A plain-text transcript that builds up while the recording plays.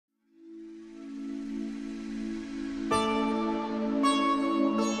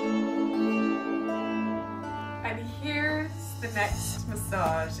next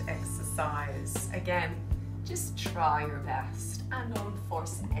massage exercise. Again, just try your best and don't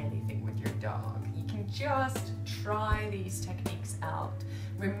force anything with your dog. You can just try these techniques out.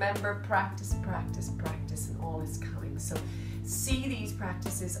 Remember, practice, practice, practice, and all is coming. So see these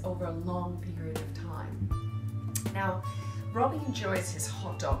practices over a long period of time. Now, Robbie enjoys his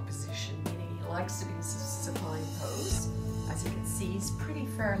hot dog position, meaning he likes to be in supine pose. As you can see, he's pretty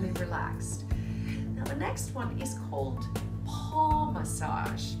fairly relaxed. Now the next one is called paw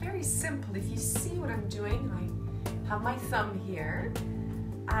massage. Very simple. If you see what I'm doing, I have my thumb here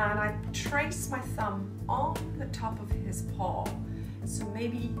and I trace my thumb on the top of his paw. So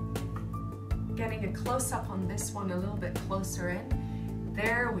maybe getting a close-up on this one a little bit closer in.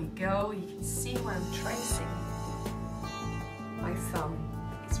 There we go. You can see where I'm tracing. My thumb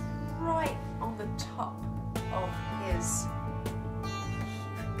is right on the top of his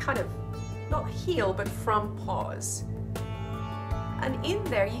kind of, not heel, but front paws. And in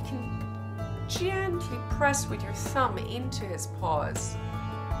there you can gently press with your thumb into his paws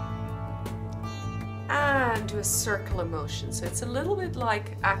and do a circular motion. So it's a little bit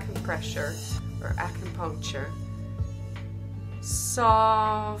like acupressure or acupuncture,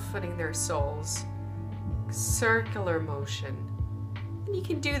 softening their soles, circular motion. And you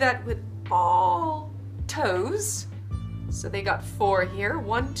can do that with all toes. So they got 4 here,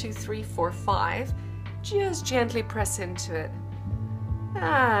 1, 2, 3, 4, 5. Just gently press into it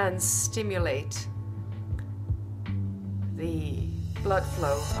and stimulate the blood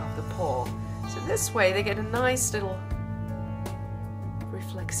flow of the paw. So this way they get a nice little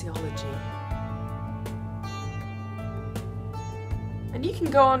reflexology. And you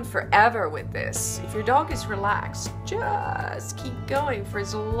can go on forever with this. If your dog is relaxed, just keep going for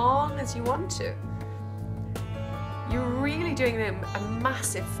as long as you want to. You're really doing them a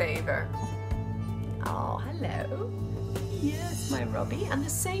massive favor. Oh, hello. Yes, my Robbie. And the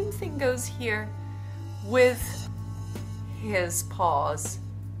same thing goes here with his paws.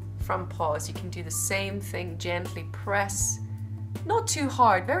 Front paws, you can do the same thing. Gently press, not too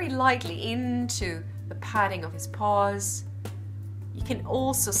hard, very lightly into the padding of his paws. You can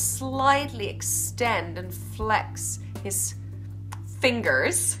also slightly extend and flex his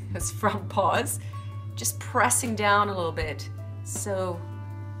fingers, his front paws, just pressing down a little bit. So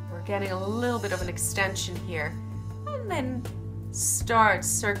we're getting a little bit of an extension here. And then start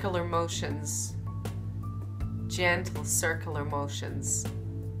circular motions, gentle circular motions.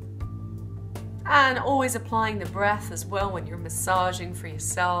 And always applying the breath as well when you're massaging for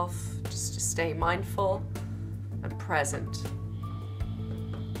yourself, just to stay mindful and present.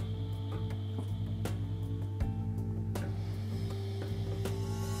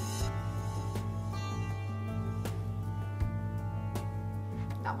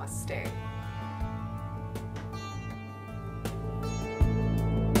 Namaste.